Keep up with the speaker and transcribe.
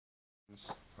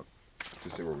To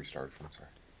see where we started from, sorry.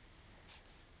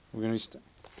 We're going to start.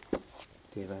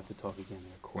 Dave, I have to talk again.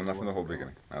 Well, not from the whole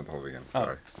beginning. Not the whole beginning. Oh.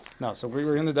 Sorry. No, so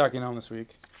we're in the Darchei Noam this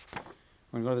week.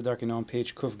 We're going to go to the Darchei Noam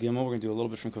page Kuf Gimel. We're going to do a little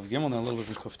bit from Kuf Gimel and then a little bit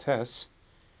from Kuf Tes.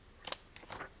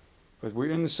 But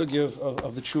we're in the sugya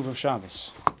of the tshuva of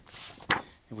Shabbos.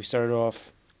 And we started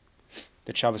off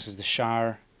that Shabbos is the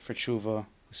shar for tshuva.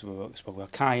 We spoke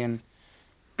about Kayin.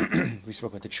 We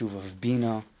spoke about the tshuva of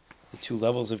Bina, the two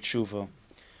levels of tshuva,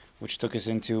 which took us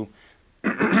into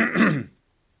the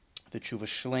tshuva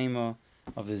shlema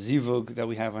of the zivug that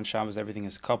we have on Shabbos. Everything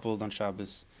is coupled on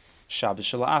Shabbos. Shabbos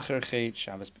shala'acher chet,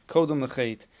 Shabbos kodem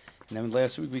lechet. And then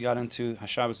last week we got into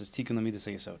HaShabbos is tikkun l'midas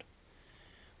hayesod,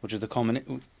 which is the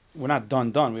culmination. We're not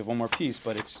done. We have one more piece,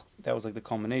 but that was like the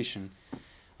culmination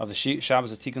of the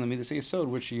Shabbos is tikkun l'midas hayesod,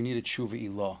 which you need a tshuva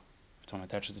ilah. We're talking about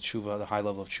that's just the tshuva, the high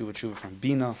level of tshuva from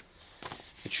Bina,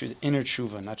 the inner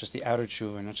tshuva, not just the outer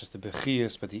tshuva, not just the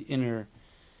bechias, but the inner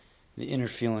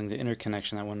feeling, the inner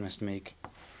connection that one must make.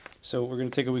 So we're going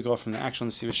to take a week off from the actual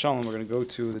Nesiva Shalom. We're going to go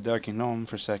to the Darchei Noam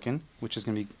for a second, which is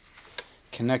going to be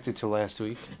connected to last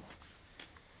week.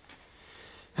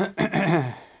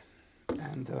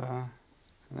 and then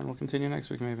we'll continue next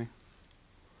week maybe.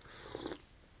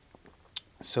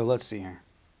 So let's see here.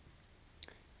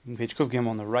 On page Kuf Gimel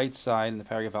on the right side in the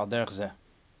paragraph Al Derech Zeh.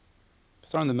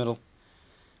 Start in the middle.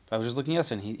 But I was just looking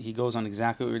yesterday and he goes on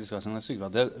exactly what we were discussing last week.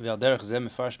 Al Derech Zeh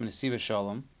mefarsh Nesiva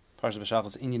Shalom. Parsha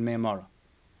B'Shachos Inyan Mei Mara.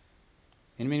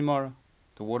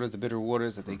 The water, the bitter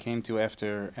waters that they came to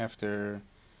after Kriyas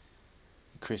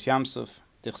Yamsuf.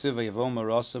 They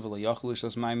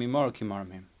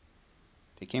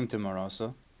came to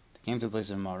Marasa, they came to the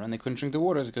place of Mara, and they couldn't drink the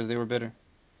waters because they were bitter.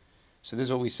 So this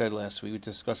is what we said last week. We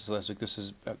discussed this last week. This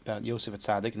is about Yosef at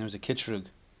Tzaddik, and there was a kitrug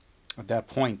at that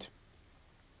point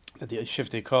that the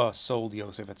Shiftei Ka sold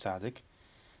Yosef at Tzaddik.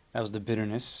 That was the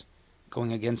bitterness.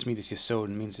 Going against Midas Yesod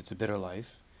means it's a bitter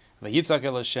life. Vayitzak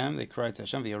el Hashem, they cried to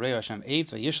Hashem, V'yarei Hashem eitz,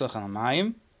 v'yishlach al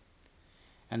mayim,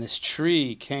 and this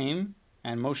tree came,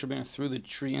 and Moshe Rabbeinu threw the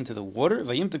tree into the water,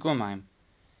 vayimteku mayim,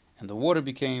 and the water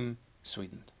became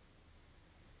sweetened.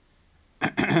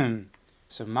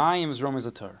 So mayim is remez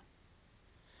to Torah.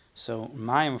 So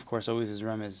mayim, of course, always is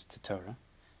remez to Torah.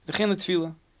 V'chein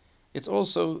l'tefillah. It's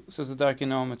also, says the Darchei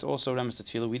Noam, it's also remez to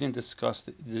tefillah. We didn't discuss,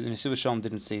 the Nesiva Shalom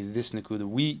didn't say this nekuda.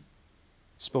 We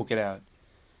spoke it out.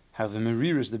 How the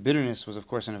merirus, the bitterness, was of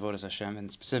course in Avodas Hashem, and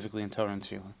specifically in Torah and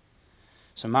Tefillah.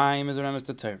 So Mayim is a remez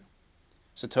to Torah.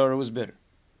 So Torah was bitter.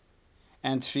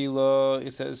 And Tefillah,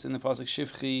 it says in the pasuk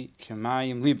Shivchi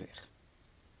Kemayim Libech,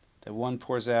 that one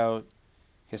pours out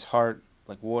his heart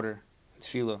like water.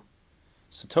 Tefillah.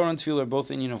 So Torah and Tefillah are both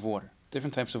inyan of water,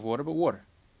 different types of water, but water.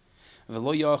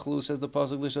 V'lo yachlu, says the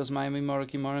pasuk Lishos Mayim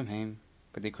Imaraki Marim Heim,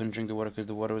 but they couldn't drink the water because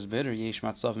the water was bitter. Yesh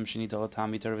Matzavim Shinit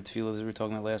Alatami Torah Tefillah, as we were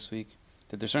talking about last week.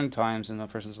 That there's certain times in a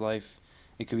person's life,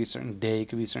 it could be a certain day, it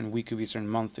could be a certain week, it could be a certain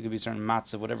month, it could be a certain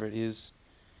matzah, whatever it is,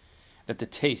 that the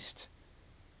taste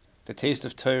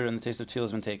of Torah and the taste of Tefillah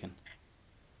has been taken.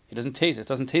 It doesn't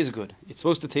taste good. It's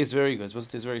supposed to taste very good. It's supposed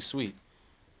to taste very sweet.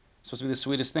 It's supposed to be the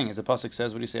sweetest thing. As the pasuk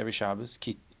says, what do you say every Shabbos?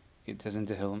 It says in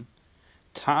Tehillim,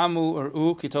 Ta'amu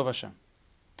ur'u ki tov Hashem.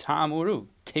 Ta'amu ur'u.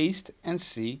 Taste and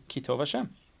see ki tov Hashem.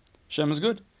 Hashem is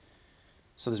good.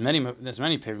 So there's many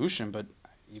perushim, but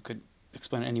you could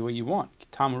explain it any way you want.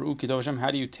 How do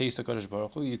you taste the Kadosh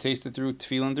Baruch Hu? You taste it through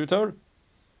Tefillah and through Torah.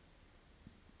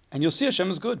 And you'll see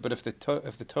Hashem is good, but if the Torah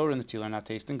and the Tefillah are not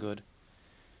tasting good,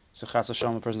 so Chas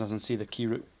Hashem, a person doesn't see the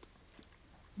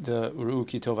Uru'u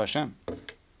Ki Tov Hashem.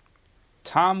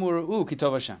 Tam Uru'u Ki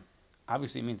Tov Hashem.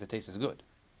 Obviously it means the taste is good.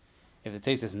 If the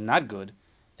taste is not good,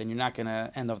 then you're not going to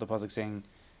end off the pasuk saying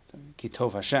Ki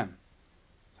Tov Hashem.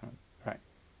 Right.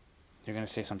 You're going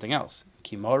to say something else.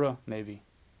 Ki Mora, maybe.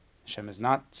 Hashem is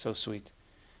not so sweet,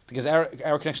 because our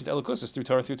connection to Elokus is through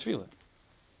Torah, through Tefillah.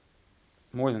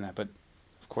 More than that, but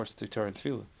of course through Torah and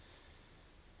Tefillah,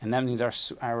 and that means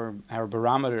our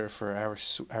barometer for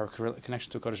our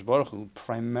connection to Kadosh Baruch Hu,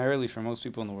 primarily for most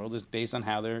people in the world, is based on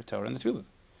how their Torah and the Tefillah.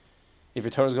 If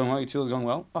your Torah is going well, your Tefillah is going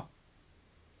well. Oh,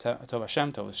 Tov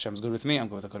Hashem, Hashem's good with me. I'm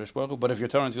good with the Kadosh Baruch Hu. But if your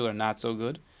Torah and Tefillah are not so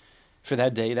good for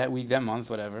that day, that week, that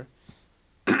month, whatever,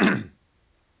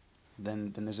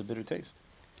 then there's a bitter taste.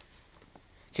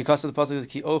 Because of the pasuk is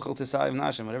ki ochel tesaiv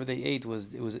nashim. Whatever they ate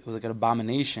was like an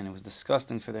abomination. It was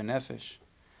disgusting for their nefesh.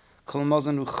 Kol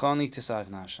mazon uchani tesaiv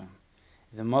nashim.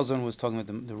 The mazon was talking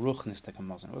about the ruchnis like a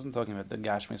mazon. It wasn't talking about the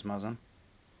gashmis mazon.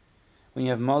 When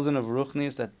you have mazon of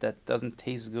ruchnis that doesn't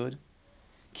taste good,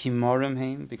 ki marim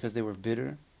heim, because they were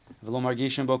bitter. V'lo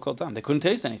margishim bo kol tam. They couldn't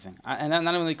taste anything. And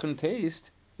not only they couldn't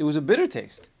taste, it was a bitter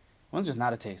taste. It wasn't just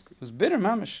not a taste. It was bitter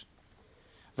mamish.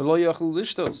 V'lo yachlu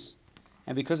lishtos.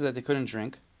 And because of that, they couldn't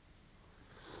drink.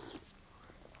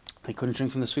 They couldn't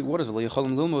drink from the sweet waters. V'lo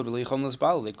yacholem lilmod, v'lo yacholem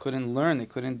lisbal. They couldn't learn. They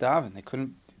couldn't daven. They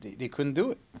couldn't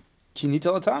do it. Ki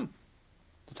nitel hatam.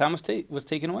 The time was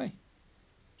taken away.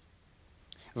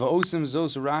 Va'osim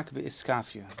zos rak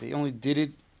be'iskafia. They only did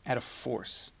it out of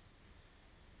force.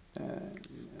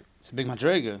 It's a big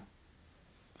madrega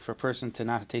for a person to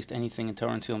not taste anything in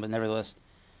Torah and Tefillin, but nevertheless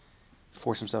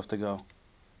force himself to go.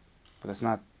 But that's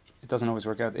not. It doesn't always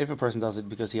work out. If a person does it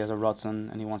because he has a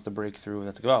ratzon and he wants to break through,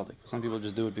 that's gewaldig. Some people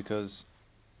just do it because,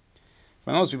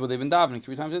 for most people, they've been davening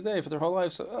 3 times a day for their whole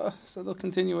life, so they'll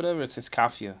continue whatever. It's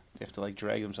hiskafia. They have to like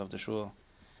drag themselves to shul,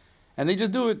 and they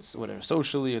just do it whatever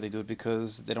socially, or they do it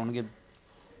because they don't want to get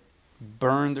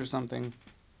burned or something.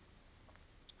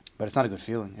 But it's not a good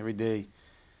feeling. Every day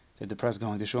they're depressed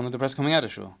going to shul and they're depressed coming out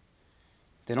of shul.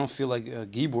 They don't feel like a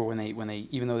gibor when they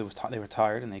even though they were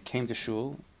tired and they came to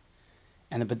shul,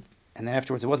 and then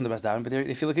afterwards it wasn't the best davening, but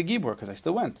they feel like a gibor because I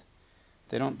still went.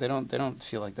 They don't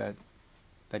feel like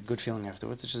that good feeling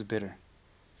afterwards. It's just bitter.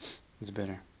 It's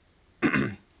bitter.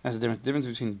 That's the difference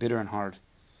between bitter and hard.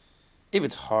 If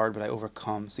it's hard but I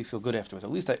overcome, so you feel good afterwards.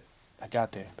 At least I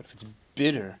got there. But if it's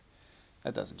bitter,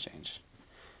 that doesn't change.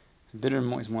 Bitter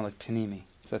is more like panini.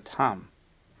 It's a tam.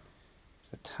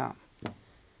 It's a tam.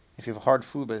 If you have hard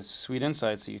food but it's sweet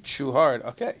inside, so you chew hard,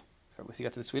 okay. So at least you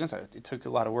got to the sweet inside. It took a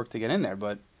lot of work to get in there,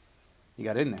 but you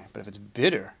got in there. But if it's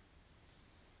bitter,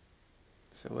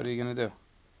 so what are you going to do?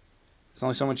 There's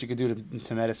only so much you could do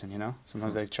to medicine, you know?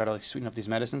 Sometimes they try to like sweeten up these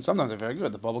medicines. Sometimes they're very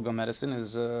good. The bubblegum medicine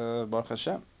is Baruch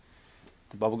Hashem.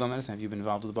 The bubblegum medicine, have you been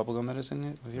involved with the bubblegum medicine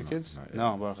yet with your kids?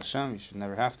 No, Baruch Hashem. You should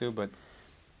never have to, but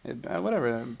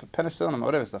whatever, penicillin,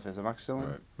 whatever stuff is. Amoxicillin?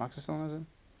 Right. Amoxicillin, is it?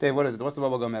 Dave, what is it? What's the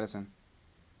bubblegum medicine?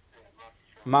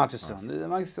 Amoxicillin. The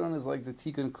amoxicillin is like the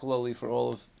tikkun kololi for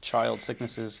all of child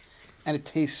sicknesses, and it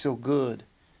tastes so good.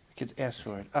 The kids ask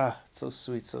for it. It's so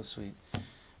sweet, so sweet.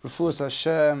 Refuas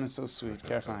Hashem is so sweet,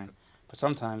 carefine. But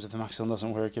sometimes if the amoxicillin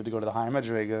doesn't work, you have to go to the higher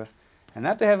madrega, and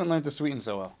that they haven't learned to sweeten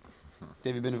so well.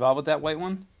 Have you been involved with that white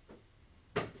one?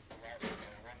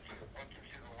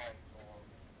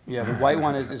 Yeah, the white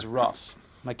one is rough.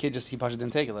 My kid he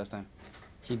didn't take it last time.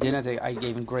 He didn't take it. I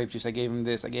gave him grape juice. I gave him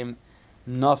this. I gave him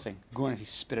nothing. Going, he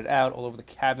spit it out all over the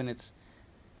cabinets.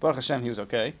 Baruch Hashem, he was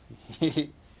okay.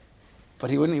 But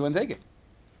he wouldn't take it.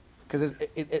 Because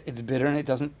it's bitter and it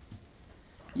doesn't.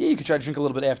 Yeah, you could try to drink a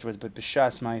little bit afterwards, but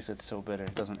b'shas ma'is, it's so bitter.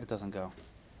 It doesn't go.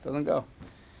 It doesn't go.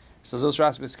 So those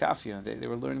ras b'skafia, they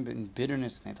were learning in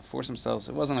bitterness. They had to force themselves.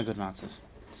 It wasn't a good matzav.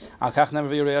 Al kach never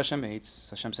v'yorei Hashem eitz.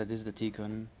 So Hashem said, this is the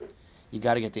tikkun. You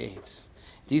got to get the eitz.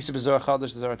 Disa b'zor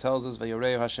chadash, the Zohar tells us,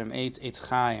 v'yorei Hashem eitz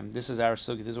chaim. This is our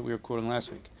sugi. This is what we were quoting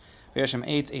last week. V'yorei Hashem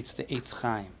eitz the eitz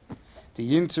chaim.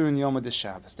 The yintur and yom of the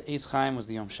Shabbos. The eitz chaim was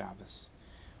the yom Shabbos,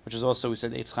 which is also, we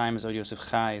said eitz chaim is Od Yosef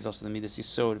Chai, is also the midas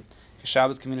yisod.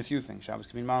 Shabbos can mean a few things. Shabbos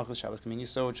can mean Malchus, Shabbos can mean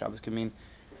Yisod, Shabbos can mean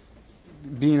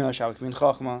Bina, Shabbos can mean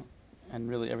Chachma, and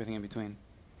really everything in between.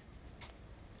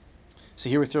 So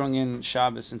here we're throwing in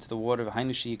Shabbos into the water. V'hainu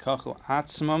sheyikachu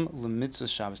atzmam lemitzvah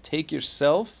Shabbos. Take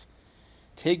yourself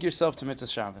to mitzvah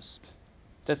Shabbos.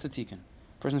 That's the tikkun.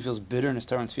 Person who feels bitter in his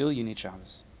Torah and Tefillah, you need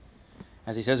Shabbos.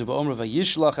 As he says, V'omra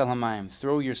v'yishlach el hamayim.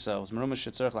 Throw yourselves. Merumash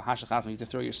shetzarech lahashach atzmam. You need to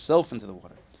throw yourself into the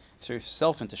water. Throw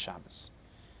yourself into Shabbos.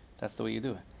 That's the way you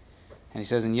do it. And he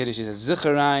says in Yiddish, he says,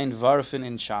 Zicharayin varfin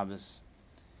in Shabbos.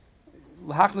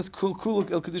 L'hachnas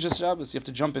kuluk el kedushas Shabbos. You have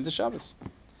to jump into Shabbos.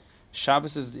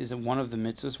 Shabbos is one of the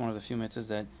mitzvahs, one of the few mitzvahs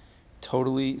that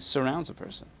totally surrounds a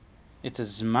person. It's a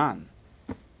zman.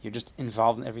 You're just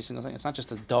involved in every single thing. It's not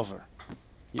just a dover.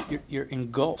 You're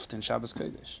engulfed in Shabbos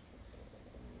Kodesh.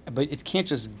 But it can't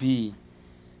just be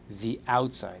the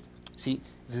outside. See,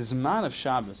 the zman of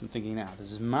Shabbos, I'm thinking now, the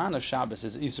zman of Shabbos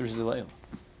is Isur Zila'il.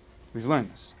 We've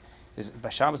learned this. By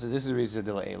Shabbos is Isur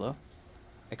Zila'il.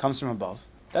 It comes from above.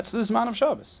 That's the zman of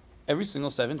Shabbos. Every single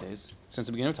 7 days, since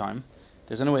the beginning of time,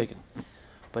 there's an awakening.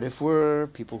 But if we're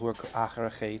people who are achar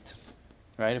achet,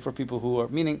 right? If we're people who are,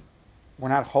 meaning we're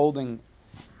not holding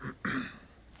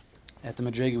at the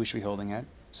madrega we should be holding at,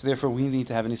 so therefore we need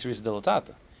to have an Isur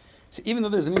Dilatata. So even though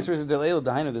there's an Isur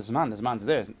Dilatata, the zman's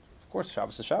there. Of course,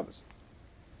 Shabbos is Shabbos.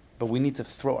 But we need to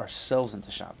throw ourselves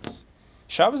into Shabbos.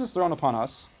 Shabbos is thrown upon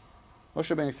us.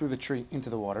 Moshe Rabbeinu threw the tree into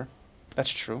the water. That's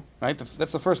true, right?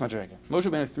 That's the first madrega. Moshe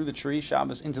Rabbeinu threw the tree,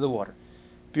 Shabbos, into the water.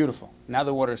 Beautiful. Now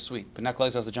the water is sweet, but now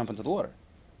Klal has to jump into the water,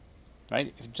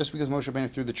 right? Just because Moshe Rabbeinu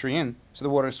threw the tree in, so the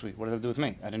water is sweet. What does that do with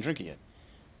me? I didn't drink it yet.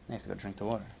 I have to go drink the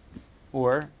water.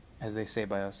 Or, as they say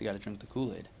by us, you got to drink the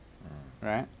Kool-Aid,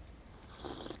 right?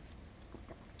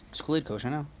 Is Kool-Aid kosher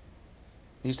now?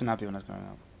 It used to not be when I was growing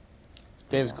up.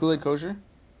 Dave, is Kool-Aid kosher?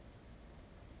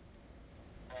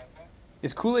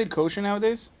 Is Kool-Aid kosher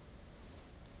nowadays?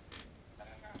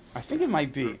 I think it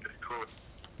might be.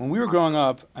 When we were growing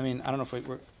up, I mean, I don't know if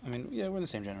we're in the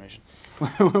same generation.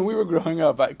 When we were growing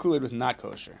up, Kool-Aid was not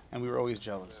kosher, and we were always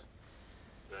jealous.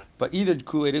 But either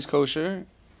Kool-Aid is kosher,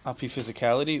 al pi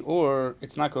physicality, or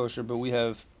it's not kosher, but we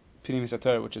have Pinim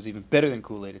Satar, which is even better than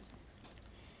Kool-Aid.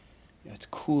 It's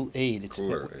Kool-Aid.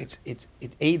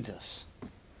 It aids us.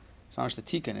 It's not much the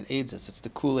tikkun, it aids us. It's the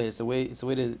Kool-Aid. It's the way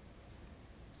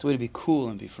to be cool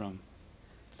and be from.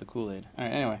 It's the Kool-Aid. All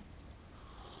right. Anyway.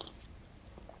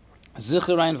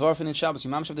 Zichur Ryan Varfin in Shabbos.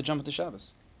 You mamish have to jump into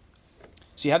Shabbos.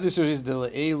 So you have this series the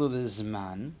le'elu the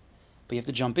zman, but you have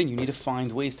to jump in. You need to find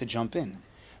ways to jump in.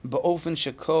 Ba'ofen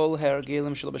shekol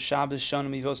hergelim shel b'Shabbos shanu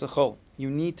mivos achol. You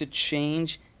need to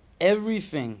change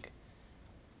everything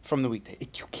from the weekday.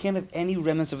 You can't have any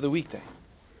remnants of the weekday.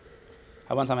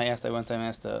 One time I asked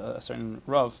a certain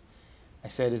Rav, I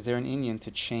said, is there an Indian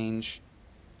to change,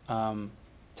 to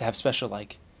have special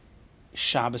like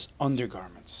Shabbos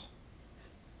undergarments?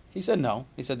 He said no.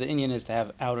 He said the Indian is to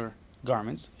have outer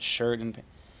garments, shirt and.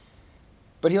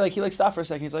 But he stopped for a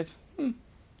second. He's like,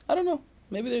 I don't know.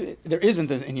 Maybe there isn't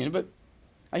an Indian, but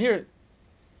I hear it.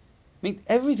 I mean,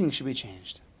 everything should be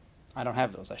changed. I don't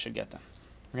have those. I should get them.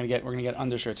 We're gonna get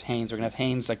undershirts, Hanes. We're gonna have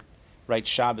Hanes like write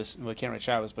Shabbos. Well, we can't write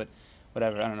Shabbos, but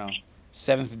whatever. I don't know.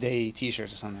 Seventh day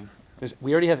T-shirts or something.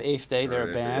 We already have eighth day. They're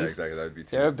a band. Yeah, exactly. That would be.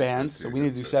 They're a band, so we need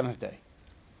to do seventh day.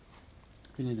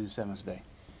 We need to do seventh day.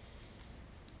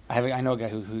 I know a guy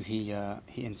who he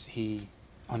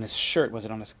on his shirt, was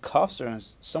it on his cuffs or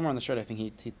somewhere on the shirt? I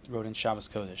think he wrote in Shabbos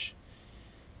Kodesh.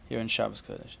 Here in Shabbos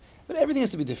Kodesh. But everything has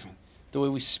to be different. The way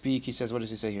we speak, he says, what does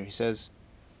he say here? He says,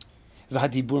 you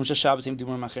have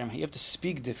to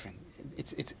speak different.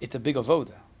 It's a big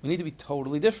avoda. We need to be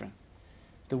totally different.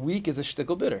 The week is a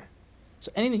shtickle bitter.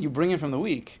 So anything you bring in from the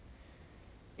week,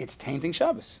 it's tainting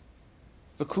Shabbos.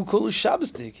 The kukulu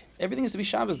Shabbos dig. Everything has to be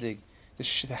Shabbos dig.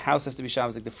 The house has to be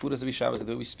Shabbos dig. The food has to be Shabbos dig.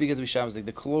 The way we speak has to be Shabbos dig.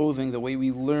 The clothing, the way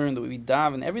we learn, the way we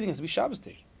daven, everything has to be Shabbos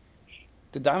dig.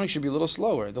 The davening should be a little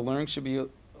slower. The learning should be a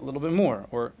little bit more,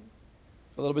 or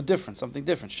a little bit different, something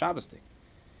different. Shabbos dig.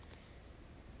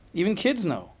 Even kids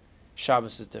know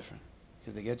Shabbos is different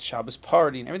because they get Shabbos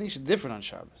party and everything's different on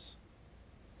Shabbos.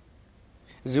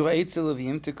 That's the way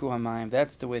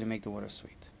to make the water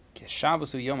sweet.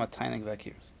 Shabbos is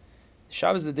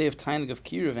the day of Tainug of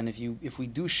Kiruv, and if we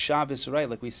do Shabbos right,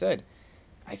 like we said,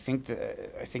 I think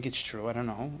it's true. I don't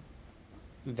know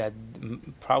that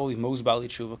probably most Bali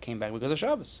Tshuva came back because of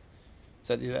Shabbos.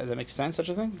 Does that make sense? Such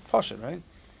a thing? Pashut, right?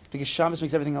 Because Shabbos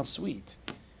makes everything else sweet.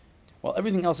 Well,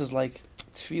 everything else is like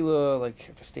tefillah, like you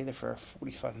have to stay there for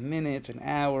 45 minutes, an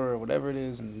hour, or whatever it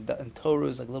is, and Torah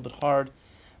is like a little bit hard.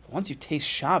 But once you taste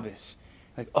Shabbos,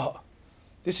 like, oh,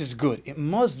 this is good. It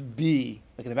must be,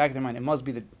 like in the back of their mind, it must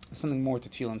be something more to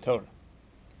tefillah and Torah.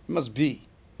 It must be.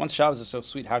 Once Shabbos is so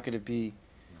sweet, how could it be?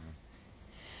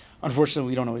 Unfortunately,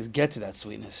 we don't always get to that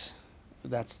sweetness.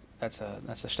 That's a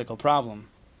shtickle problem,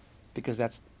 because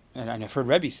and I've heard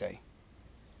Rebbe say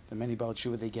that many Baal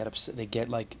Tshuva they get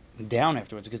like down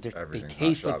afterwards because they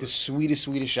taste like the sweetest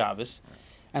Shabbos,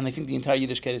 and they think the entire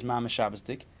Yiddishkeit is Mama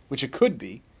Shabbosdik, which it could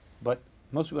be, but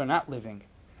most people are not living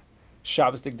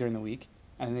Shabbosdik during the week,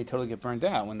 and they totally get burned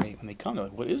out when they come. They're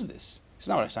like, what is this? It's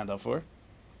not what I signed up for.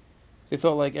 They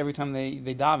thought like every time they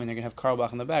daven, they're gonna have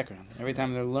Karlbach in the background. Every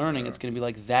time they're learning, it's gonna be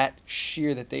like that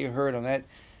shear that they heard on that,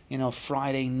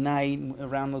 Friday night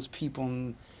around those people.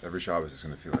 And every Shabbos is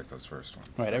gonna feel like those first ones.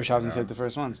 Right, every Shabbos is gonna feel like the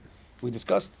first ones. We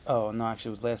discussed. Oh no, actually,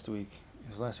 it was last week.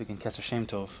 It was last week in Kesser Shem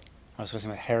Tov. I was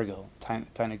discussing about Hergel,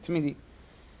 Tainik. To me,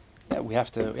 we have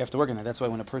to work on that. That's why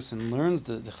when a person learns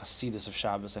the Hasidus of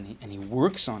Shabbos and he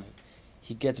works on it,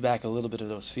 he gets back a little bit of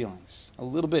those feelings, a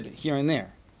little bit here and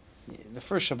there. The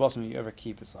first Shabbos you ever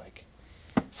keep is like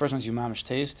the first ones you mamish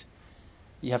taste.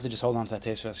 You have to just hold on to that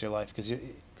taste for the rest of your life, because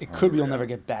it could be you'll never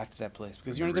get back to that place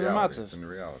because you're in a different matzav. It's in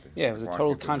reality. Yeah, it was a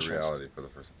total contrast. Reality for the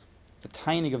first. The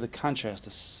timing of the contrast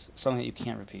is something that you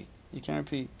can't repeat. You can't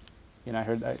repeat. I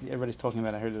heard everybody's talking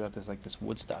about. I heard about this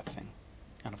Woodstock thing.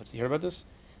 I don't know if you heard about this.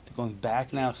 They're going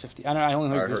back now 50. I only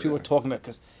heard because people were talking about,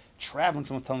 because traveling.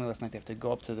 Someone was telling me last night they have to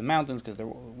go up to the mountains because they're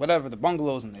the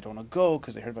bungalows, and they don't want to go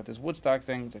because they heard about this Woodstock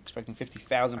thing. They're expecting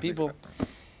 50,000 people.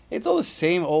 It's all the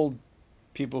same old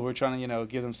people who are trying to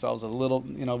give themselves a little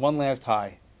one last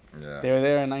high. Yeah. They were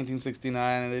there in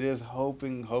 1969 and they're just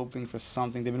hoping for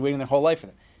something. They've been waiting their whole life for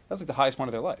that. That's like the highest point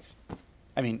of their life.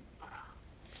 I mean,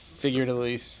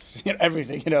 figuratively,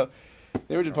 everything.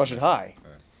 They were just pushing high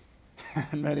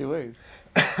in many ways.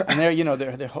 And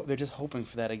they're just hoping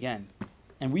for that again.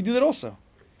 And we do that also.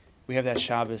 We have that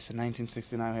Shabbos in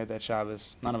 1969. We had that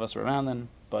Shabbos. None of us were around then,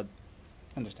 but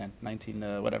understand,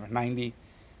 90.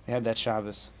 They had that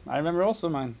Shabbos. I remember also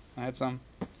mine. I had some.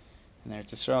 And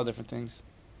Eretz Yisrael, different things.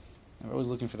 I'm always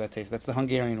looking for that taste. That's the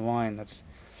Hungarian wine. That's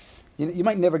you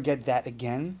might never get that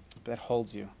again, but that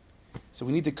holds you. So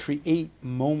we need to create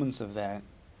moments of that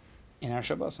in our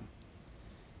Shabbos.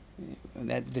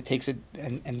 That takes it,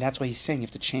 and that's why he's saying you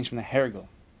have to change from the hergel.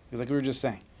 Because like we were just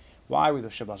saying, why were the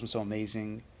Shabbos so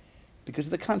amazing? Because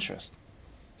of the contrast.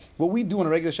 What we do on a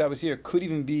regular Shabbos here could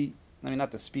even be,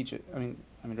 not the speech,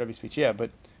 Rebbe's speech, yeah,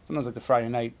 but sometimes like the Friday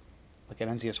night, like at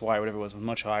NCSY or whatever it was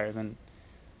much higher than,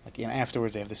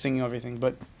 afterwards they have the singing and everything,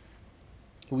 but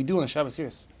what we do on a Shabbos here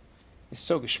is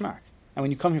so geschmack. And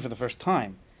when you come here for the first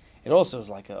time, it also is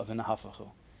like a v'nahafachu.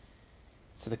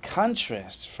 So the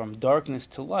contrast from darkness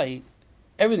to light,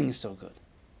 everything is so good.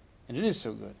 And it is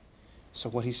so good. So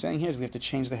what he's saying here is we have to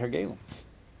change the hergelim.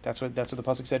 That's what the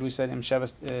pasuk said. We said in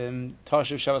Shabbos,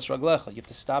 Tashiv Shabbos Raglecha. You have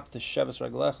to stop the Shabbos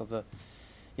Raglecha. You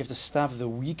have to stop the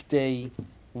weekday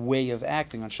way of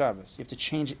acting on Shabbos. You have to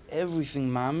change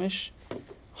everything mamish,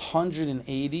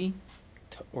 180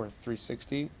 or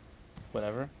 360,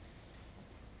 whatever.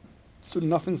 So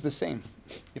nothing's the same.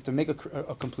 You have to make a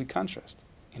complete contrast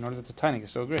in order that the timing is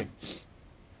so great.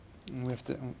 And we have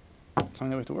to something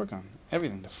that we have to work on.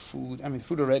 Everything, the food. The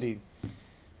food already.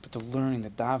 But the learning,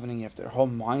 the davening, their whole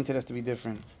mindset has to be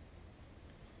different.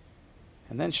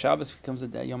 And then Shabbos becomes a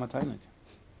day Yom HaTainuk.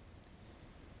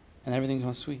 And everything's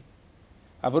more sweet.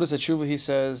 Avodas HaTshuva, he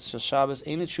says, Shel Shabbos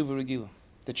ain't a tshuva regila.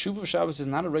 The tshuva of Shabbos is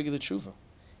not a regular tshuva.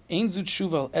 Ein zu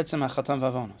tshuva al etzem ha'chatan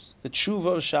v'avonos. The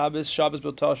tshuva of Shabbos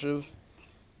b'tashiv,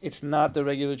 it's not the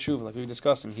regular tshuva, like we were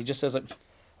discussing. He just says like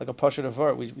a pashut of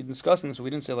art. We're discussing this, but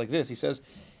we didn't say it like this. He says,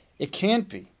 it can't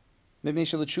be.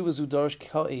 Because tshuva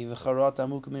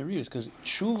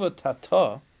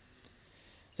tata,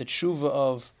 the tshuva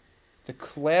of the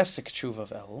classic tshuva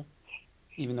of El,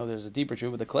 even though there's a deeper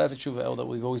tshuva, the classic tshuva of El that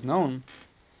we've always known,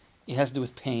 it has to do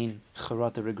with pain,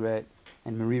 charata, regret,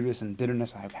 and meriris and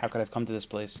bitterness. How could I have come to this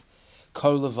place?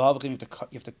 Kol levav, you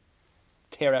have to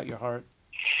tear out your heart.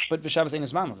 But Shabbos ain't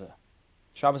Ismail.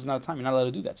 Shabbos is not a time. You're not allowed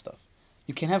to do that stuff.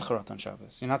 You can't have charata on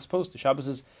Shabbos. You're not supposed to. Shabbos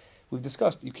is, we've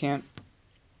discussed, you can't.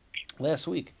 Last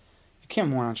week, you can't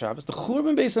mourn on Shabbos. The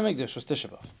Churban Beis Hamikdash was Tisha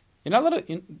B'Av. You're not allowed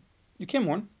to. You can't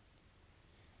mourn,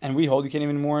 and we hold you can't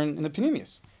even mourn in the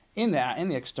Pnimius. In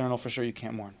the external, for sure, you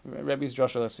can't mourn. Rebbe's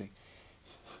Joshua last week,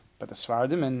 but the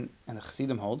Sfardim and the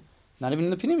Chassidim hold not even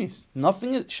in the Pnimius.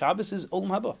 Nothing is Shabbos is Olam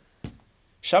Haba.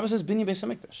 Shabbos is Binyan Beis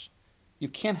Hamikdash. You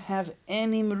can't have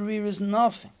any meriras,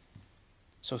 nothing.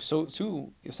 So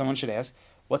too, if someone should ask,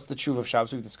 what's the tshuva of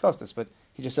Shabbos? We've discussed this, but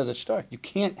he just says it's stark. You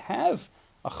can't have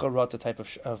a charata type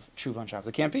of tshuva on Shabbos.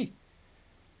 It can't be.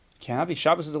 It cannot be.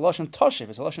 Shabbos is a lashon toshiv.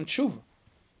 It's a lashon tshuva.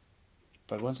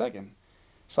 But one second.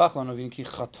 You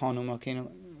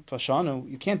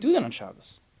can't do that on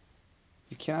Shabbos.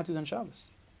 You cannot do that on Shabbos.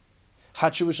 The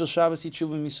tshuva on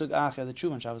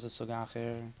Shabbos is sug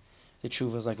acher. The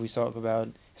tshuva is like we talk about.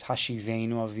 It's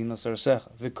hashivenu avinu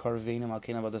l'sarasecha v'karvenu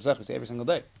malkeinu avodasecha. We say every single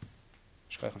day.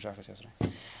 Shkoyach on Shachris yesterday.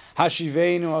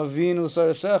 Hashivenu avinu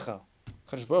l'sarasecha.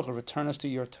 Kadosh Baruch Hu, return us to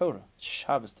your Torah.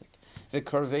 Shabbosdik.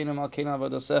 V'karvenu malkeinu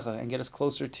avodasecha, and get us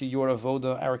closer to your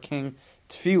avoda, our King.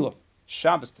 Tefillah.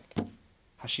 Shabbosdik.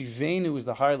 Hashivenu is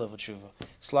the higher level tshuva.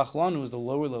 Slach lanu is the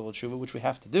lower level tshuva, which we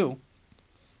have to do,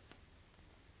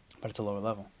 but it's a lower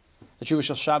level. The tshuva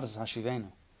shel Shabbos is hashivenu.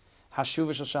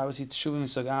 Hashuva shel Shabbos is tshuva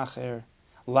misog acher.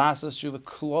 Lasas tshuva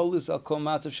klolis al kol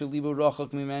matzav shel libo rachok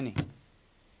mimeni.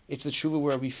 It's the tshuva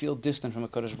where we feel distant from a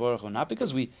Kadosh Baruch Hu, not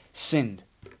because we sinned.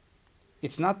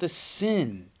 It's not the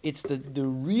sin. It's the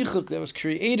richuk that was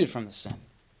created from the sin.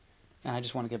 And I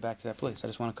just want to get back to that place. I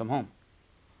just want to come home.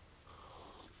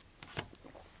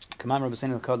 Come on, Rabbi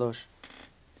Seinu Kadosh.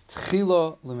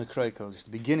 Tchila l'mikrei kodesh.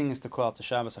 The beginning is to call out to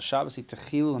Shabbos. HaShabbos is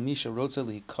tchila l'misha rotza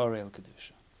l'hikarei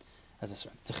l'kedusha. As this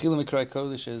right. Tchila l'mikrei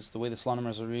kodesh is the way the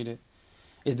Slonomers will read it.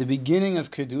 Is the beginning of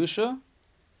kedusha.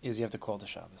 Is you have to call to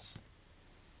Shabbos.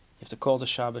 You have to call to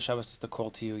Shabbos. Shabbos is to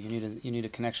call to you. You need a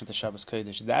connection to Shabbos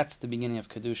Kodesh. That's the beginning of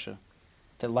kedusha.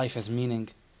 That life has meaning,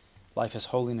 life has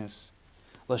holiness.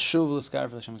 Lashuv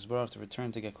l'skarv l'Hashem Yisbarach, to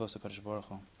return to get close to Kadosh Baruch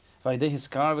Hu. V'ayidei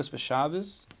hiskarvus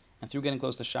b'Shabbos, and through getting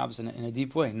close to Shabbos in a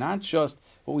deep way, not just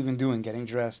what we've been doing, getting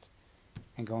dressed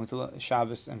and going to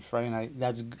Shabbos and Friday night.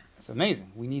 That's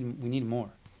amazing. We need more,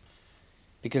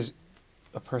 because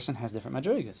a person has different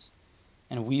madrigas,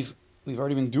 and we've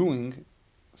already been doing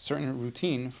certain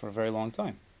routine for a very long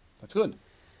time. That's good.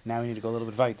 Now we need to go a little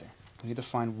bit weiter. We need to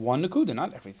find one nakuda,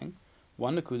 not everything.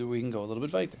 One nakuda where we can go a little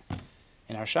bit weiter.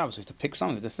 In our Shabbos, we have to pick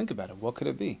something. We have to think about it. What could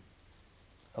it be?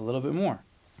 A little bit more.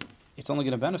 It's only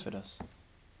going to benefit us.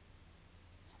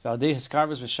 V'aldei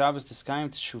hiskarvus v'Shabbos tiskayim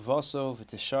t'shuvaso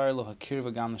v'tishar lo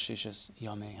hakirva gam l'shishas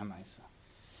yamei hamaisa.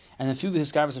 And then through the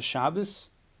hiskarvus of Shabbos,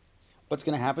 what's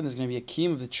going to happen? There's going to be a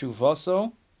kiyum of the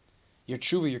tshuvaso, your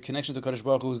tshuva, your connection to Kadosh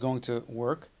Baruch Hu is going to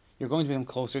work. You're going to become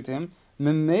closer to Him.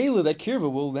 Memela, that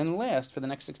kirva will then last for the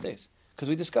next 6 days, because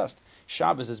we discussed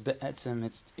Shabbos is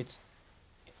it's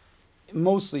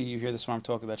mostly you hear this when I'm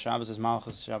talking about Shabbos is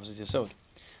Malchus, Shabbos is Yesod.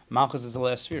 Malchus is the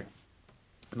last sphere.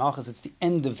 Malchus, it's the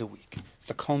end of the week. It's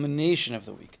the culmination of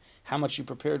the week. How much you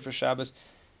prepared for Shabbos,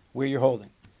 where you're holding.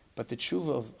 But the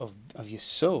tshuva of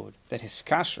Yesod, that his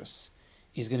kashrus,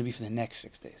 is going to be for the next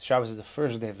 6 days. Shabbos is the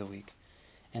first day of the week.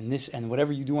 And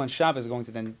whatever you do on Shabbos is going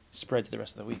to then spread to the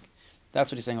rest of the week.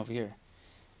 That's what he's saying over here.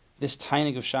 This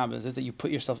tainig of Shabbos is that you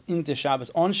put yourself into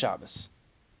Shabbos on Shabbos.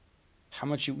 How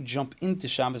much you jump into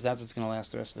Shabbos, that's what's going to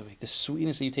last the rest of the week. The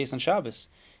sweetness that you taste on Shabbos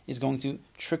is going to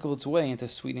trickle its way into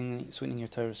sweetening your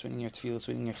Torah, sweetening your tefillah,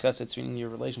 sweetening your chesed, sweetening your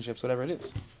relationships, whatever it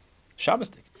is.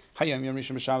 Shabbosdik. Hayom Yom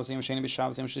Rishon b'Shabbos, Yom Sheni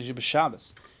b'Shabbos, Yom Shlishi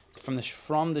b'Shabbos. From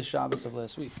the Shabbos of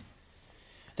last week.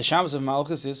 The Shabbos of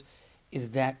Malchus is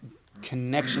that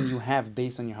connection you have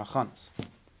based on your hachanas.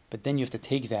 But then you have to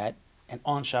take that and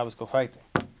on Shabbos go fight there.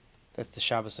 That's the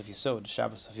Shabbos of Yesod, the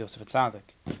Shabbos of Yosef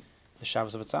Atzadik, the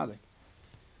Shabbos of Atzadik.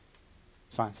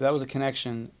 Fine, so that was a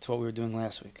connection to what we were doing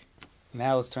last week.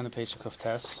 Now let's turn the page to Kuf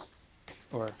Tes,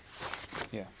 Kuf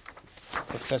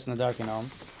Tes in the Darchei Noam.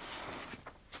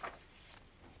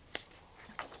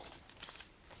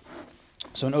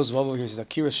 So in Oz Vav over here, it says,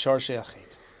 Akiras Sharshei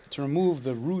HaChet, to remove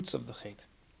the roots of the Chet.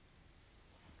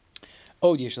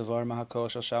 Od Yesh Levar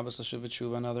Mahakosh Al Shabbos L'Shuv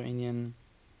Tshuva, another Inyan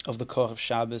of the Koch of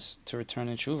Shabbos to return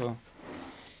in Tshuva.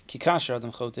 Kikasher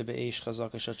Adam Chote Be'esh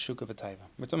Chazaka Shat Shuka V'Taiva.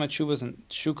 We're talking about Shukas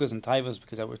and Taivas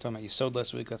because we're talking about Yesod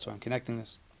last week, that's why I'm connecting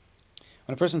this.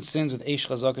 When a person sins with Eish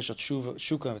Chazaka Shat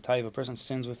Shuka V'Taiva, a person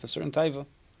sins with a certain Taiva,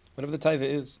 whatever the Taiva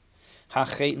is.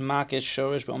 Ha-Chet Makesh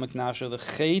Shorish Be'omek Nafsho, the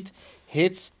Chet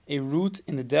hits a root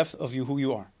in the depth of who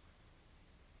you are.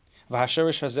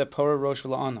 V'ha-Shorish Hazeh Pora Rosh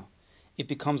V'La'ana. It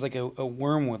becomes like a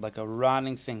wormwood, like a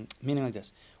rotting thing. Meaning like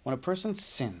this: when a person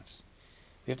sins,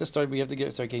 we have to start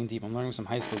getting deep. I'm learning with some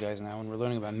high school guys now, and we're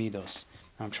learning about midos.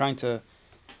 And I'm trying to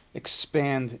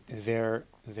expand their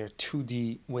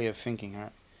 2D way of thinking. All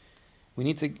right? We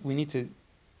need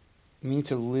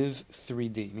to live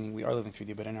 3D, meaning we are living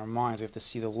 3D, but in our minds we have to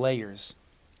see the layers.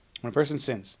 When a person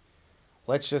sins,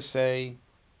 let's just say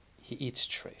he eats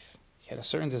treif. He had a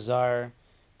certain desire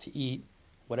to eat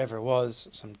whatever it was,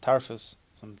 some tarfus,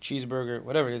 some cheeseburger,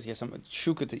 whatever it is, he has some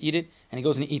shuka to eat it, and he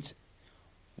goes and he eats it.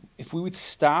 If we would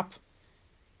stop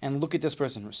and look at this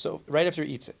person, so right after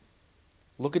he eats it,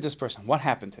 look at this person, what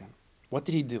happened to him? What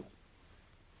did he do?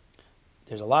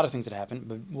 There's a lot of things that happened,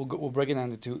 but we'll break it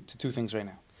down to two things right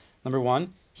now. Number one,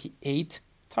 he ate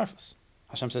tarfus.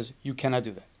 Hashem says, you cannot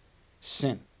do that.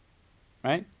 Sin.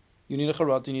 Right? You need a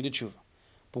charat, you need a tshuva.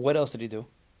 But what else did he do?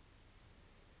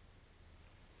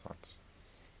 Thoughts.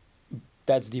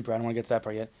 That's deeper. I don't want to get to that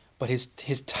part yet. But his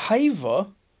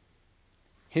taiva,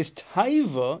 his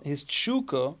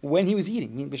tshuka, when he was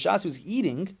eating, I mean, b'shas he was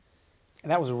eating,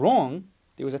 and that was wrong.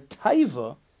 There was a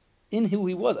taiva in who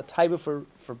he was, a taiva for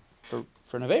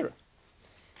nevera.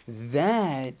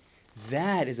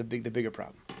 That is the bigger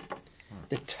problem.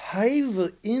 The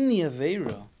taiva in the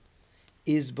avera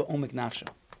is ba'omek nafsha.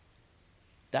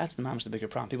 That's the bigger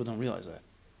problem. People don't realize that.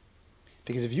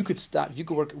 Because if you could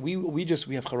work, we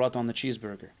have charat on the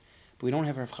cheeseburger, but we don't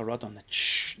have charat on the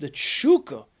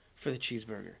tshuka for the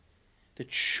cheeseburger. The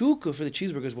tshuka for the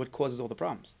cheeseburger is what causes all the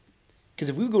problems. Because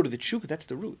if we go to the tshuka, that's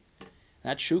the root.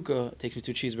 That tshuka takes me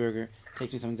to a cheeseburger,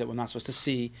 takes me to something that we're not supposed to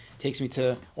see, takes me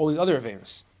to all these other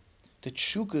averas. The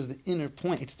tshuka is the inner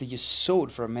point. It's the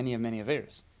yesod for many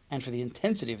averas, and for the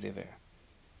intensity of the avera.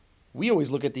 We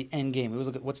always look at the end game. We always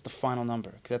look at what's the final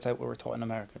number, because that's how we're taught in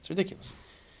America. It's ridiculous.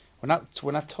 We're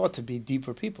not taught to be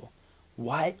deeper people.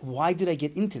 Why did I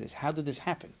get into this? How did this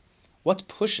happen? What's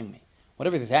pushing me?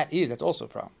 Whatever that is, that's also a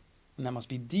problem. And that must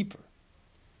be deeper.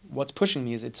 What's pushing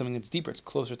me is it's something that's deeper. It's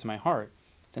closer to my heart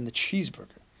than the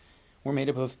cheeseburger. We're made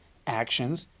up of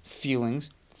actions, feelings,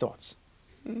 thoughts.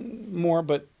 More,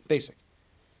 but basic.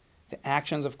 The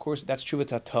actions, of course, that's tshuva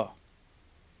tata.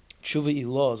 Tshuva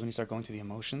ilah is when you start going to the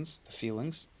emotions, the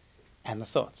feelings, and the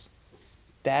thoughts.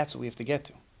 That's what we have to get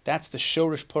to. That's the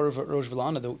shorish parav rosh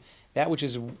v'la'ana. That which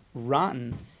is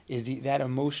rotten is that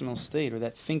emotional state or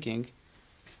that thinking.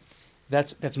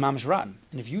 That's mamish rotten.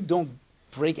 And if you don't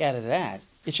break out of that,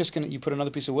 it's just you put another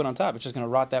piece of wood on top. It's just gonna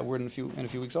rot that word in a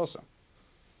few weeks also.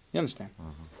 You understand?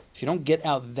 Mm-hmm. If you don't get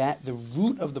out the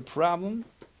root of the problem,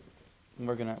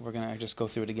 we're gonna just go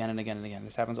through it again and again and again.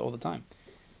 This happens all the time.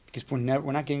 because we're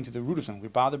not getting to the root of something. We're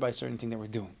bothered by a certain thing that we're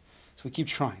doing. So we keep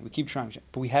trying,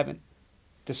 but we haven't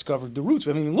discovered the roots.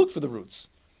 We haven't even looked for the roots.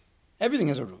 Everything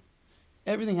has a root.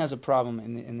 Everything has a problem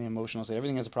in the emotional state.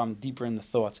 Everything has a problem deeper in the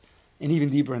thoughts, and even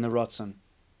deeper in the ratzon,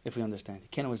 if we understand. We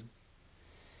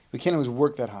can't always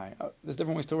work that high. There's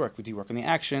different ways to work. Do you work on the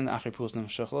action? Do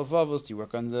you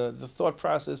work on the thought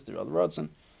process? Through the ratzon?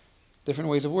 Different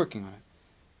ways of working on it.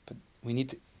 But we need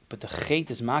to. But the chait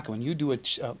is makkah. When you do a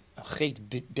chait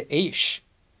be'esh,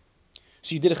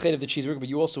 so you did a chait of the cheeseburger, but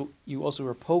you also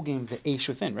were poging the eish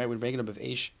within, right? We're breaking up of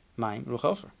eish, mayim, ruach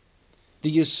hafer.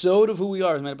 The yesod of who we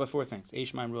are is made up by four things: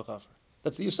 eish, mayim, ruach hafer.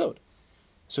 That's the yesod.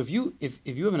 So if you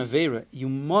have an avera, you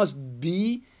must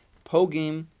be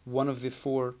poging one of the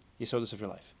four yesodas of your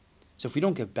life. So if we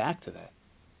don't get back to that,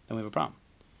 then we have a problem.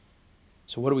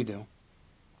 So what do we do?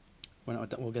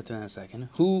 We'll get to that in a second.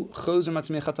 Who choser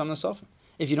matzmiach chatam nasofim?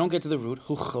 If you don't get to the root,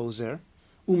 who choser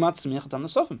umatzmiach chatam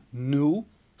nasofim? New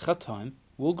chatam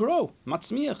will grow.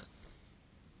 Matzmiach.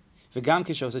 V'gam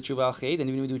kishos tshuva al ched, and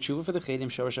even if you do tshuva for the ched, im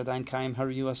shorosh adayin kaim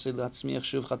hariyu asid latzmiach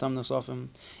shuv chatam nasofim.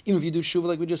 Even if you do tshuva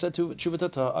like we just said, tshuva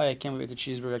tata, I can't wait to eat the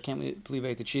cheeseburger. I can't believe I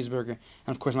ate the cheeseburger. And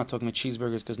of course, I'm not talking about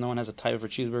cheeseburgers because no one has a taiva for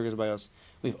cheeseburgers by us.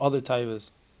 We have other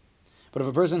taivas. But if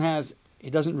a person he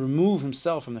doesn't remove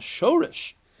himself from the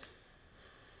shorish,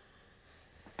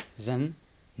 then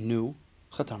new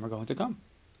chatam are going to come,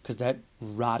 because that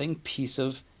rotting piece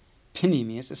of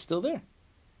panemius is still there.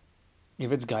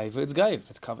 If it's gaiva, it's gaiva. If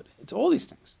it's covered, it's all these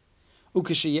things. And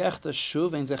he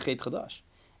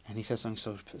says something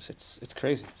so it's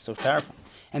crazy. It's so powerful.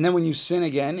 And then when you sin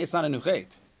again, it's not a new chait.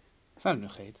 It's not a new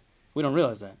chait. We don't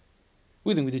realize that.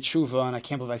 We think we did tshuva and I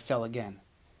can't believe I fell again.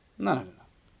 No.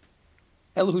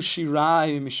 Elahu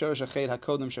shirai mishor shachet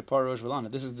hakodem shaparosh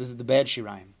v'lana. This is the bad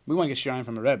shiraim. We want to get shiraim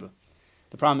from a rebbe.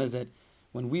 The problem is that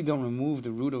when we don't remove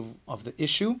the root of the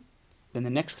issue, then the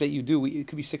next chait you do, it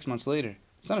could be 6 months later.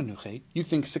 It's not a new chait. You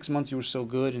think 6 months you were so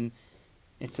good, and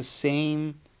it's the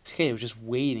same chait. It was just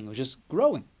waiting. It was just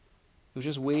growing. It was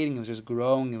just waiting. It was just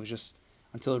growing. It was just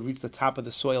until it reached the top of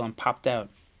the soil and popped out.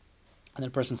 And then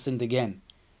the person sinned again.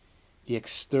 The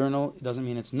external doesn't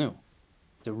mean it's new.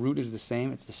 The root is the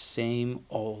same. It's the same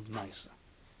old Maisa.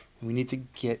 And we need to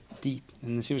get deep.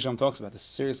 And the Sivasham talks about this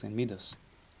seriously in Midas.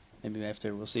 Maybe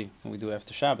after, we'll see what we do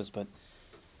after Shabbos, but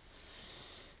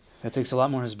that takes a lot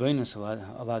more hisbonenus, a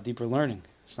lot deeper learning.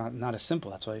 It's not as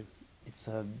simple. That's why it's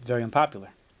very unpopular.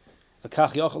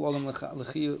 Underline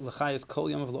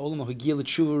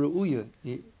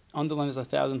this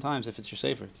 1,000 times if it's your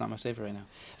sefer. It's not my sefer right now.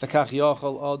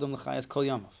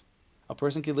 A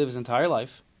person can live his entire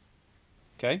life.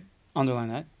 Okay? Underline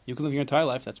that. You can live your entire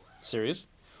life. That's serious.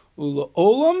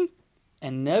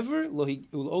 And never and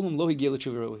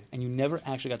you never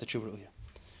actually got the tshuva ru'uya.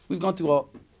 We've gone through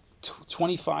all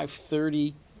 25,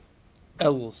 30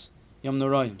 elul, yom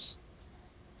norayims,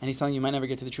 and he's telling you might never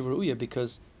get to the tshuva ru'uya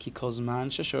because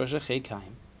kikozman sheshorish hachet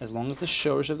kaim, as long as the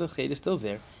shorish of the chet is still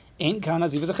there, ain't kan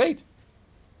aziv as a chet.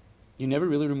 You never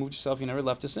really removed yourself. You never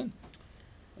left to sin.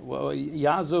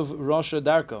 Yazov Rosh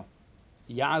Darko,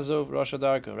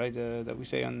 right? That we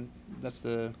say on, that's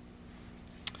the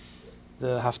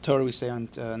haftorah we say on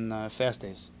fast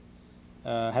days.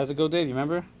 How does it go, Dave? You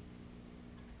remember?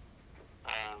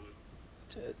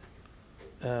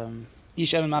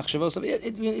 Ish Evan Machshavos.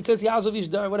 It says Yazov Ish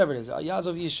Dar, whatever it is.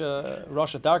 Yazov Ish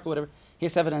Rosh Darko, whatever. He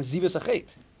has to have it on Zivas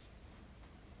Achet.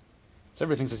 So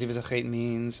everything says Zivas Achet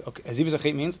means. Okay, Zivas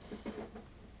Achet means.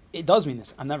 It does mean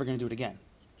this. I'm never going to do it again.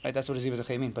 Right? That's what Zivas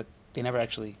Achet mean. But they never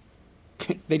actually.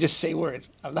 They just say words.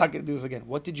 I'm not going to do this again.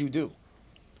 What did you do?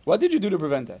 What did you do to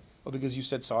prevent that? Well, because you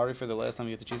said sorry for the last time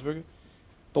you ate the cheeseburger.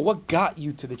 But what got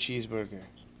you to the cheeseburger?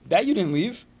 That you didn't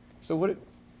leave. So what?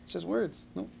 It's just words.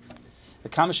 No. The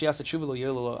kamash yasa tshuva lo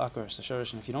yelo akar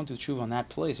shorish, and if you don't do tshuva on that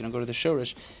place, you don't go to the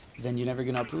shorish, then you're never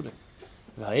going to uproot it.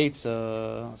 Let's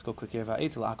go quick here. The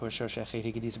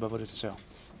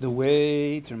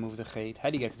way to remove the chait. How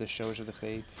do you get to the shorish of the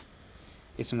chait?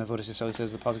 It's from the avodas yisrael. He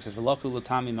says the pasuk says v'laku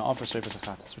l'tami me'offer seifas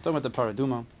achatas. We're talking about the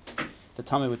paraduma. The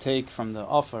tami would take from the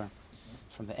offer,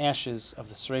 from the ashes of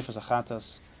the seifas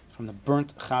achatas, from the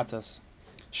burnt chatas.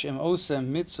 If a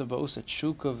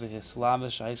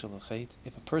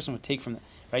person would take from the,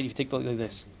 right, if you take like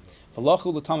this,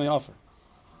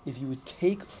 if you would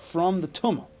take from the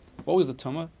tumah, what was the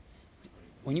tumah?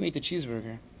 When you ate the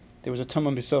cheeseburger, there was a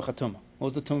tumah b'socha tumah. What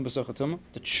was the tumah b'socha tumah?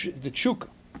 The chukah.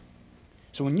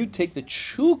 So when you take the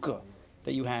chukah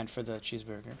that you had for the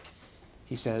cheeseburger,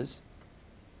 he says,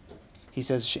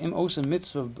 she'im osa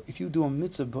mitzvah, if you do a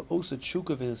mitzvah ba'osa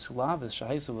tshuka v'hislavis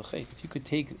shahisa l'chet, if you could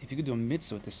do a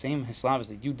mitzvah with the same hislavis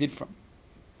that you did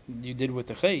with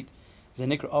the chet,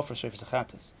 Zenikra offer surface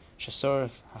achatas.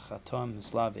 Shesorif hachatam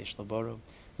mislav eshloboro.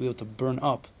 We have to burn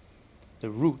up the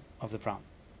root of the problem.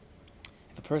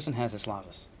 If a person has a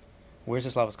slavas, where's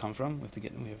the slavas come from? We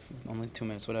have only 2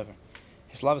 minutes, whatever.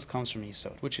 His slavas comes from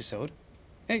Yisod. Which Yisod?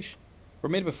 Eish. We're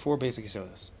made up of 4 basic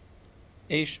Yisodas.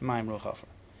 Eish, Mayim, Ruach, Afer.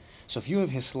 So if you have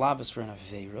his slavas for an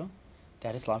Aveira,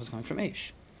 that is slavas coming from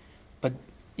Eish. But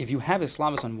if you have his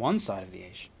slavas on one side of the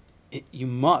Eish, you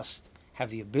must have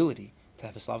the ability to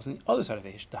have his slavas on the other side of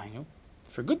Eish, dainu,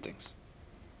 for good things.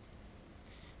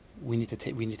 We need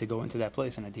to go into that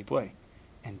place in a deep way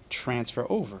and transfer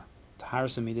over.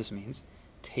 Taharas Midas means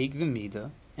take the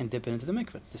Midah and dip it into the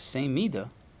mikvah. It's the same Midah,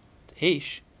 the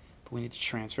Eish, but we need to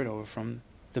transfer it over from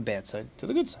the bad side to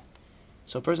the good side.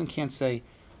 So a person can't say,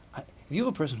 if you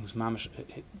have a person who's mamash,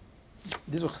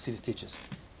 this is what Chassidus teaches.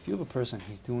 If you have a person,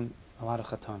 he's doing a lot of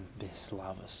chatan,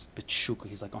 b'slavas, b'tshuka,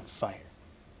 he's like on fire.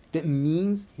 That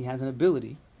means he has an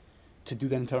ability to do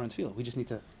that in Torah and Tefillah. We just need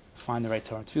to find the right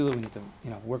Torah and Tefillah. We need to,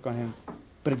 work on him.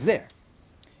 But it's there.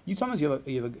 Sometimes you have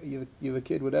a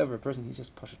kid, whatever, a person, he's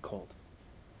just push it cold.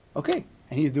 Okay,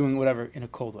 and he's doing whatever in a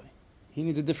cold way. He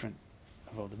needs a different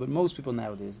avoda. But most people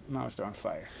nowadays, they're on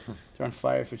fire. They're on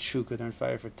fire for tshuka. They're on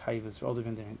fire for taivas, for all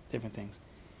different things.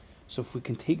 So if we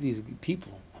can take these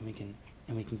people and we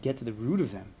can get to the root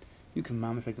of them, you can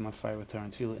make them on fire with Torah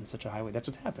and Tefillah in such a high way. That's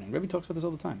what's happening. Rebbe talks about this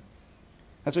all the time.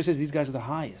 That's why he says these guys are the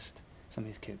highest, some of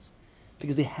these kids,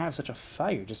 because they have such a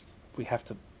fire. Just we have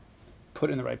to put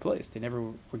it in the right place. They never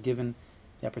were given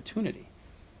the opportunity.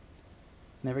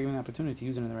 Never given the opportunity to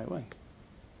use it in the right way.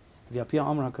 When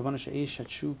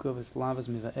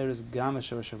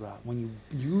you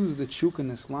use the chuk and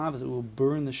the slavas, it will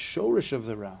burn the shorish of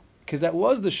the ra, because that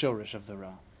was the shorish of the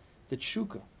ra, the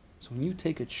chuka. So when you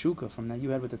take a chuka from that you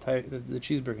had with the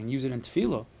cheeseburger and use it in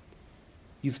tefillah,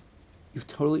 you've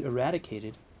totally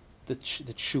eradicated the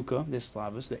chuka, the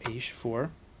slavas, the eish for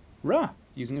ra,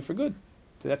 using it for good.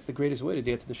 So that's the greatest way to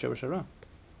get to the shorish of ra.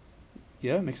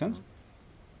 Yeah, makes sense.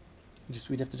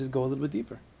 We'd have to just go a little bit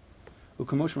deeper.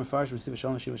 Ukamosh Mefarish Mesiv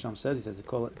Shalom Shiva Shalom says, he says,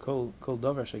 Kol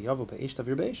Dover Shayavu Be'esh Tav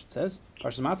Yerbesh. It says,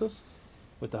 Parshas Matos,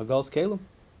 with the Hagal's Kalim,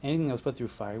 anything that was put through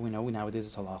fire, we know nowadays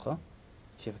is halacha.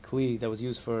 If you have a kli that was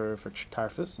used for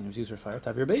tarfus and it was used for fire,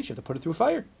 Tav Yerbesh, you have to put it through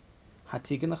fire.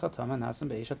 Hatikin Lechatama Nasam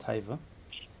Be'esh HaTaiva,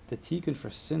 the tikkun for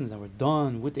sins that were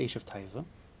done with the Eish of Taiva,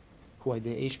 who are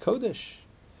the Eish Kodesh.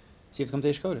 So you have to come to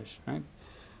Eish Kodesh, right?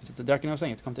 So it's a dark saying, you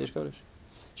have to come to Eish Kodesh.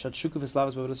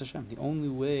 The only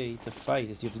way to fight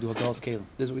is you have to do a Hagal's Kalim.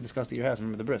 This is what we discussed at your house.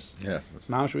 Remember the bris? Yes.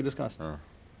 Mamash we discussed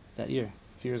that year,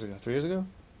 a few years ago. 3 years ago?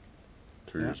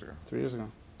 2 years ago. 3 years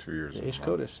ago. 2 years ago. Eish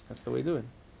Kodesh. That's the way to do it.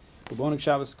 U'ba'onik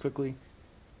Shabbos, quickly.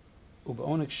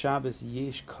 U'ba'onik Shabbos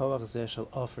yesh koach zeh shel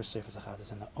offer sefer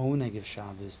zachadas. And the oneg of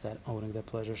Shabbos, that oneg, that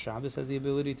pleasure, Shabbos has the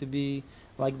ability to be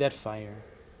like that fire.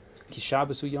 Ki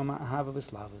Shabbos hu yom ha'ahava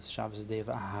v'slavos. Shabbos is day of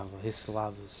ahava, his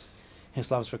slavos. His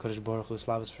slavos for Kodesh Baruch Hu, his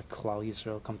slavos for Klal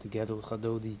Yisrael, come together with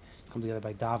Chadodi, come together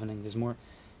by davening. There's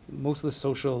most of the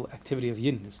social activity of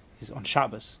Yidden is on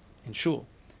Shabbos, in Shul.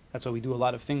 That's why we do a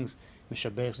lot of things,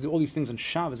 Mishaberach, we do all these things on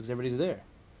Shabbos because everybody's there.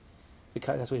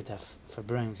 Because that's why you have to have for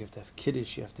brings, you have to have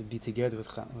Kiddush, you have to be together with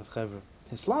Chevra.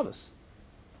 His slavos.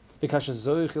 Because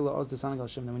Zoichil Oz Tesanag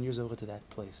Hashem, then when you're Zoichil to that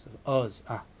place of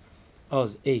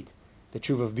Oz, 8, the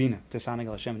Truv of Bina, Tesanag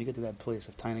Hashem, when you get to that place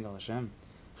of Tainag Hashem,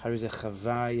 this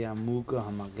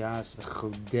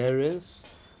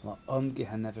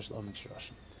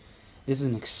is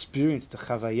an experience, it's a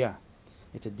chavaya.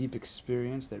 It's a deep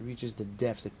experience that reaches the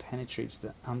depths, it penetrates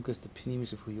the amkas, the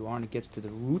pnimis of who you are, and it gets to the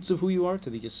roots of who you are,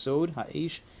 to the yesod,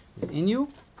 ha'esh, within you.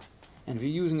 And if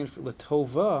you're using it for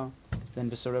latova, then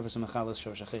it's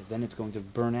going to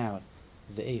burn out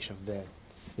the eish of bad.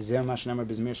 We say,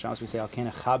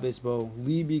 Al-Kena Chabes Bo,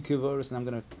 Libi Kivorus, and I'm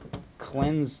going to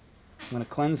cleanse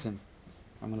him.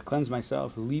 I'm going to cleanse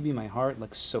myself, libi, my heart,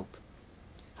 like soap.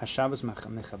 Shabbos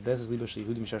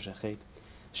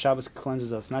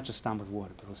cleanses us not just with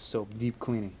water, but with soap, deep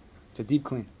cleaning. It's a deep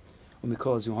clean. It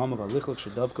cleanses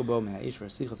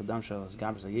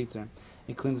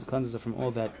us from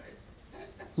all that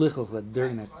lichloch, that dirt,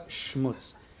 and that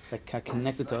schmutz that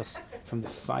connected to us from the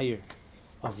fire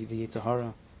of the Yetzer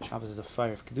Hara. Shabbos is a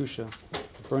fire of Kedusha.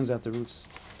 It burns out the roots,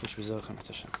 which we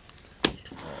Hashem.